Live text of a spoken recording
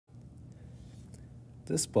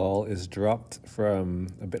this ball is dropped from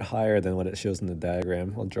a bit higher than what it shows in the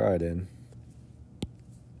diagram. I'll draw it in.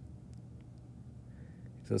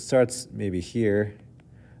 So it starts maybe here,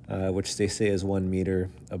 which they say is 1 meter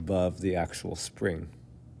above the actual spring.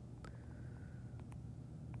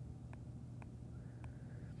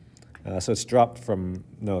 So it's dropped from,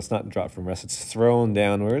 no, it's not dropped from rest, it's thrown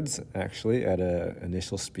downwards, actually, at an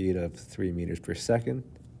initial speed of 3 meters per second.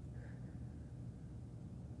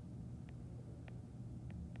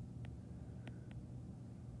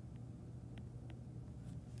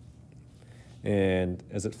 And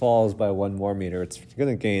as it falls by 1 more meter, it's going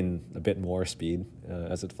to gain a bit more speed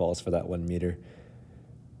as it falls for that 1 meter.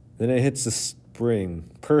 Then it hits the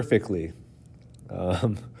spring perfectly,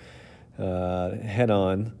 head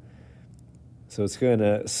on. So it's going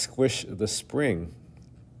to squish the spring.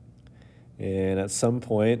 And at some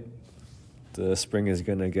point, the spring is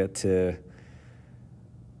going to get to,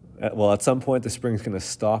 well, at some point, the spring is going to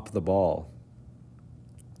stop the ball.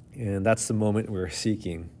 And that's the moment we're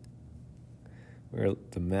seeking, where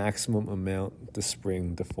the maximum amount the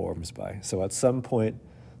spring deforms by. So at some point,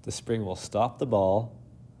 the spring will stop the ball.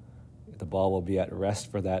 The ball will be at rest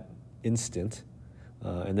for that instant.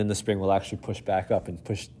 And then the spring will actually push back up and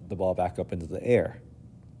push the ball back up into the air.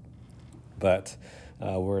 But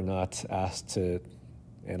we're not asked to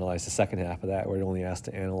analyze the second half of that. We're only asked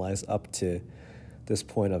to analyze up to this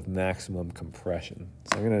point of maximum compression.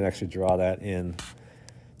 So I'm going to actually draw that in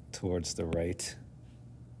towards the right.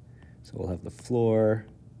 So we'll have the floor,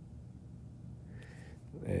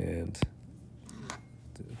 and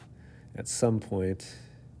at some point,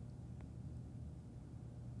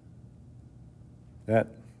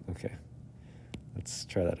 okay, let's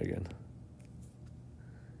try that again.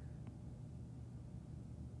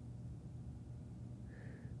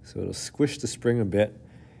 So it'll squish the spring a bit,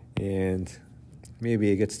 and maybe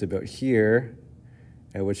it gets to about here,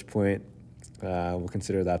 at which point we'll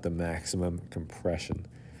consider that the maximum compression.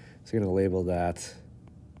 So I'm going to label that,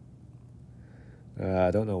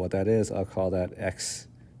 I don't know what that is, I'll call that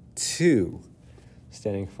X2,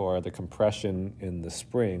 standing for the compression in the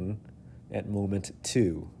spring at moment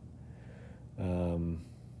 2.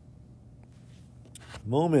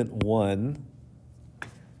 Moment 1,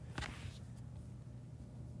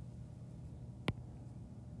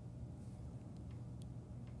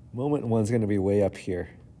 moment 1 is going to be way up here.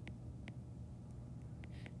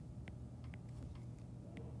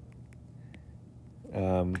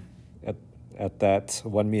 At that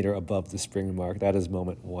 1 meter above the spring mark, that is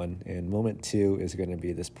moment 1. And moment 2 is going to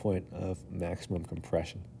be this point of maximum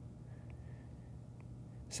compression.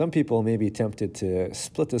 Some people may be tempted to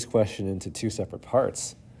split this question into 2 separate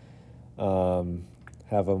parts.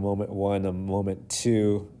 Have a moment 1, a moment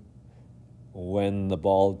 2 when the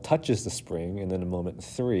ball touches the spring, and then a moment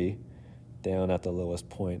 3 down at the lowest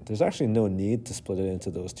point. There's actually no need to split it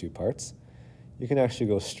into those 2 parts. You can actually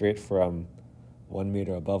go straight from 1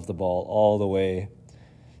 meter above the ball all the way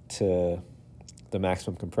to the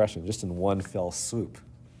maximum compression, just in one fell swoop.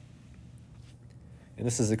 And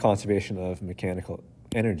this is a conservation of mechanical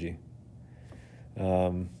energy.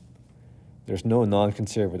 There's no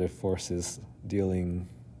non-conservative forces dealing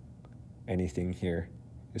anything here.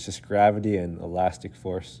 It's just gravity and elastic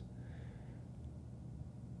force.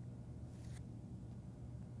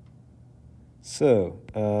 So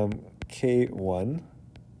K1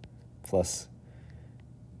 plus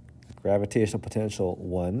gravitational potential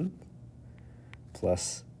 1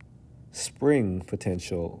 plus spring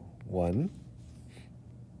potential 1.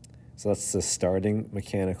 So that's the starting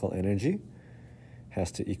mechanical energy.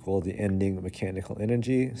 Has to equal the ending mechanical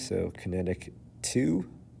energy. So kinetic 2,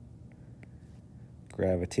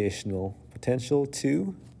 gravitational potential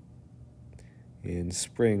 2, and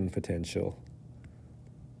spring potential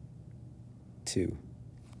 2.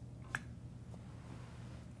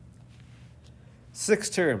 6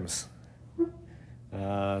 terms.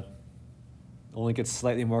 Only gets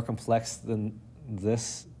slightly more complex than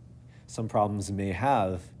this. Some problems may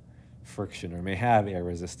have friction or may have air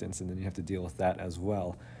resistance, and then you have to deal with that as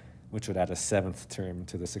well, which would add a 7th term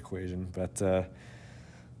to this equation. But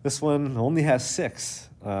this one only has 6,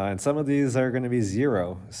 and some of these are going to be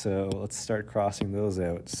 0. So let's start crossing those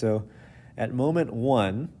out. So at moment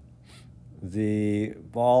 1, the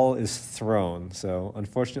ball is thrown. So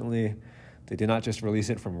unfortunately, they did not just release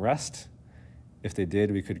it from rest. If they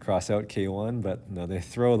did, we could cross out K1, but no, they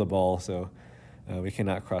throw the ball, so we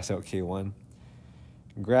cannot cross out K1.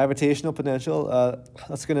 Gravitational potential,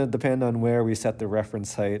 that's going to depend on where we set the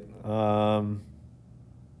reference height.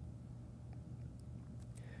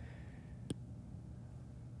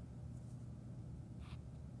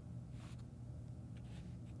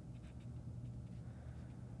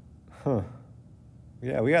 Huh.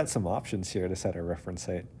 Yeah, we got some options here to set a reference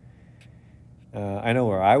height. I know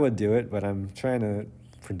where I would do it, but I'm trying to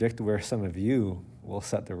predict where some of you will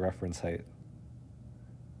set the reference height.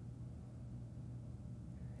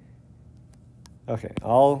 Okay,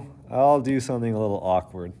 I'll do something a little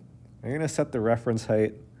awkward. I'm going to set the reference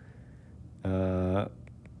height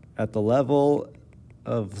at the level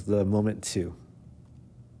of the moment 2.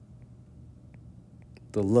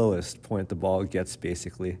 The lowest point the ball gets,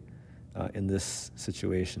 basically, in this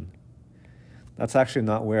situation. That's actually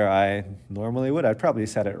not where I normally would. I'd probably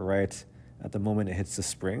set it right at the moment it hits the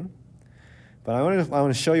spring. But I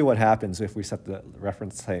want to show you what happens if we set the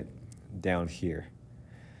reference height down here.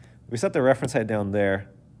 If we set the reference height down there,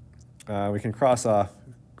 we can cross off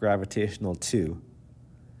gravitational 2.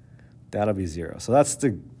 That'll be 0. So that's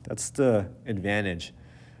the advantage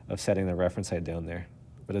of setting the reference height down there.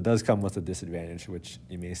 But it does come with a disadvantage, which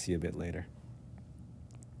you may see a bit later.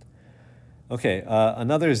 Okay,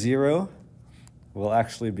 another 0 will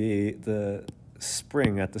actually be the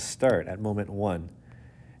spring at the start, at moment 1.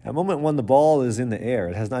 At moment 1, the ball is in the air.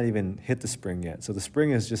 It has not even hit the spring yet. So the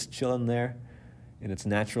spring is just chilling there in its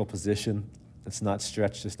natural position. It's not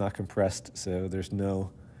stretched, it's not compressed, so there's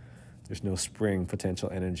no spring potential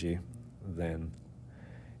energy then.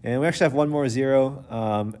 And we actually have one more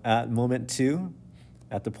 0 at moment 2.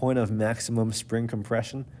 At the point of maximum spring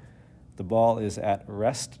compression, the ball is at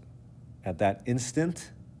rest at that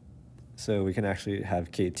instant. So we can actually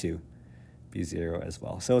have K2 be 0 as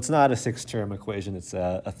well. So it's not a 6-term equation, it's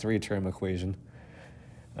a 3-term equation,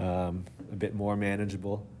 a bit more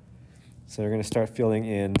manageable. So we're going to start filling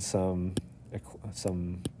in some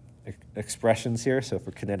expressions here. So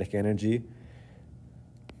for kinetic energy,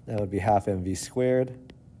 that would be half mv squared.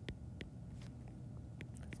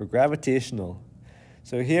 For gravitational,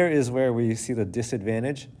 so here is where we see the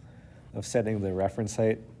disadvantage of setting the reference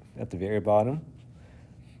height at the very bottom.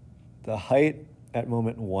 The height at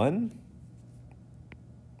moment 1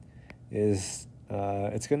 is,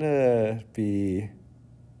 it's going to be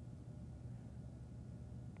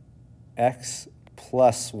x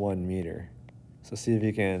plus 1 meter. So see if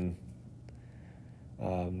you can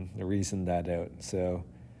reason that out. So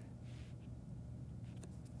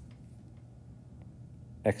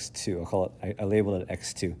x2, I label it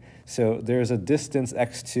x2. So there's a distance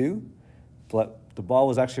x2, but the ball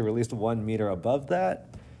was actually released 1 meter above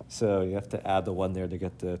that. So you have to add the 1 there to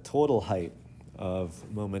get the total height of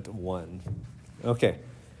moment 1. Okay.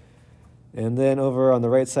 And then over on the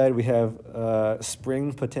right side, we have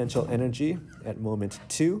spring potential energy at moment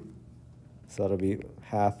 2. So that'll be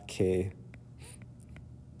half k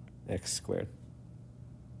x squared.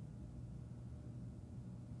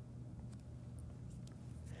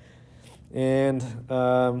 And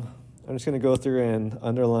I'm just going to go through and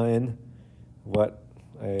underline what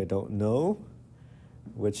I don't know,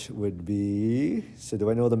 which would be, so do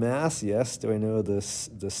I know the mass? Yes. Do I know the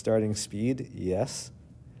starting speed? Yes.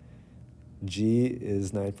 G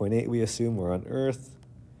is 9.8, we assume we're on Earth.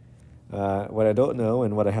 What I don't know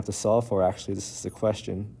and what I have to solve for, actually, this is the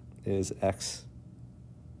question, is X.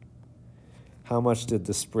 How much did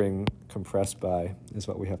the spring compress by is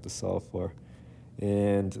what we have to solve for.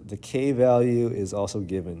 And the K value is also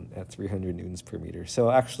given at 300 newtons per meter.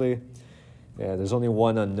 So actually, there's only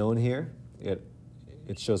one unknown here. It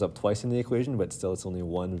shows up twice in the equation, but still it's only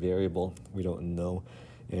one variable we don't know.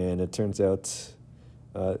 And it turns out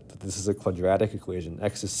that this is a quadratic equation.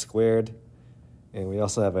 X is squared, and we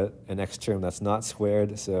also have an x term that's not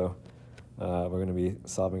squared, so we're going to be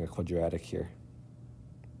solving a quadratic here.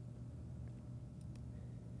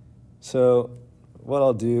 So what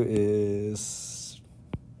I'll do is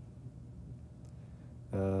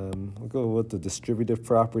we'll go with the distributive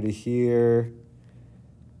property here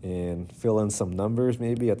and fill in some numbers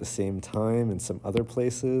maybe at the same time in some other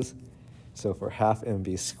places. So for half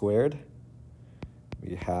mv squared,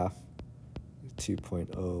 we have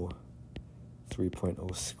 2.0,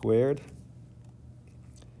 3.0 squared.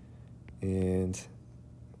 And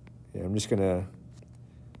yeah, I'm just going to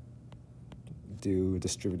do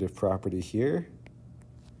distributive property here.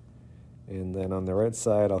 And then on the right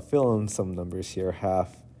side, I'll fill in some numbers here.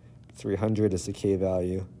 Half 300 is the K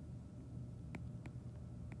value.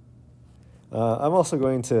 I'm also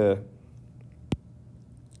going to,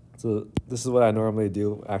 so this is what I normally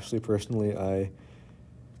do. Actually, personally, I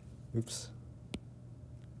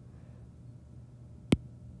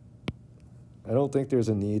don't think there's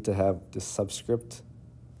a need to have this subscript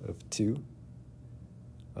of 2.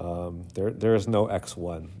 There is no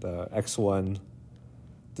x1. The x1,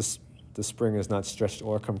 the spring is not stretched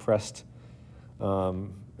or compressed.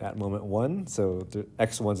 And at moment 1, so the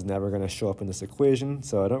x1's never going to show up in this equation,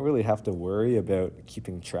 so I don't really have to worry about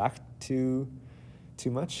keeping track too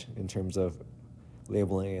much in terms of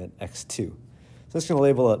labeling it x2. So I'm just going to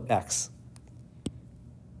label it x.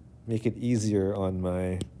 Make it easier on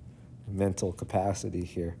my mental capacity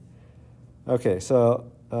here. Okay,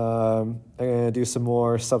 so I'm going to do some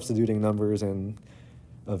more substituting numbers and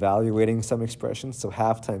evaluating some expressions. So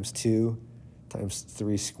half times 2 times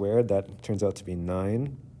 3 squared, that turns out to be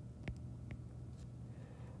 9.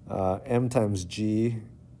 M times G,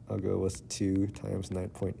 I'll go with 2 times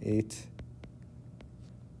 9.8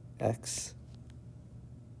 x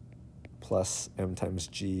plus M times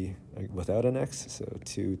G without an x, so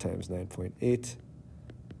 2 times 9.8.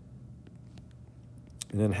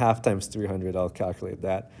 And then half times 300, I'll calculate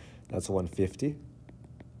that. That's 150.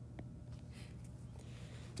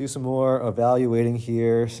 Do some more evaluating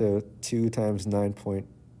here. So 2 times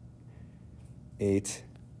 9.8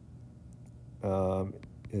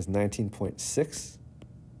 is 19.6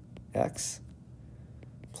 x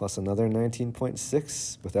plus another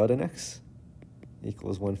 19.6 without an x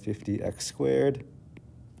equals 150 x squared.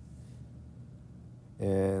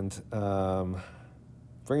 And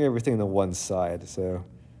bring everything to one side. So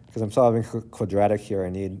because I'm solving quadratic here, I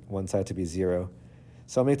need one side to be 0.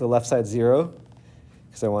 So I'll make the left side 0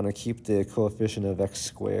 because I want to keep the coefficient of x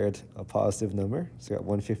squared a positive number. So I got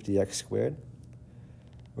 150x squared.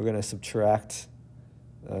 We're going to subtract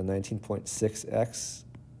 19.6x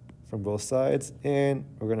from both sides, and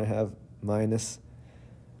we're going to have minus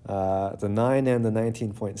the 9 and the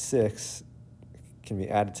 19.6 can be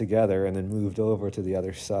added together and then moved over to the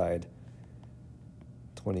other side,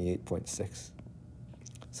 28.6.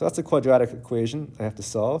 So that's a quadratic equation I have to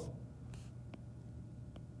solve.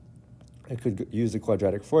 I could use the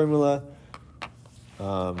quadratic formula,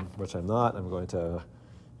 which I'm not. I'm going to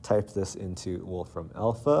type this into Wolfram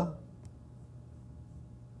alpha.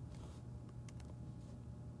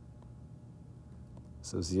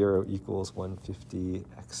 So 0 equals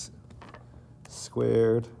 150x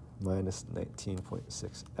squared minus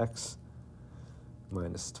 19.6x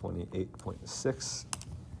minus 28.6.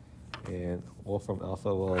 And Wolfram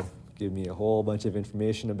alpha will give me a whole bunch of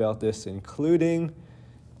information about this, including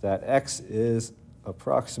that x is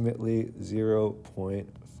approximately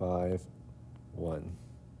 0.51.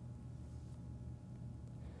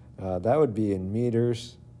 That would be in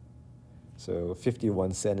meters, so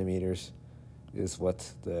 51 centimeters is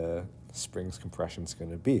what the spring's compression is going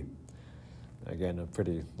to be. Again, a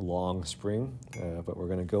pretty long spring, but we're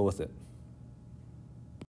going to go with it.